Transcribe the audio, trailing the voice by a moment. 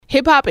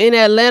Hip hop in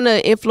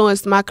Atlanta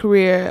influenced my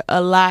career a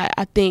lot.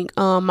 I think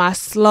my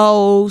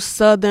slow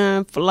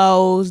southern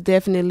flows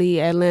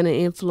definitely Atlanta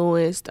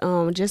influenced.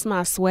 Just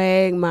my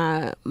swag,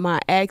 my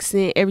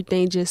accent,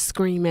 everything just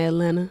scream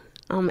Atlanta.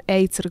 I'm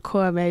A to the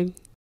core, baby.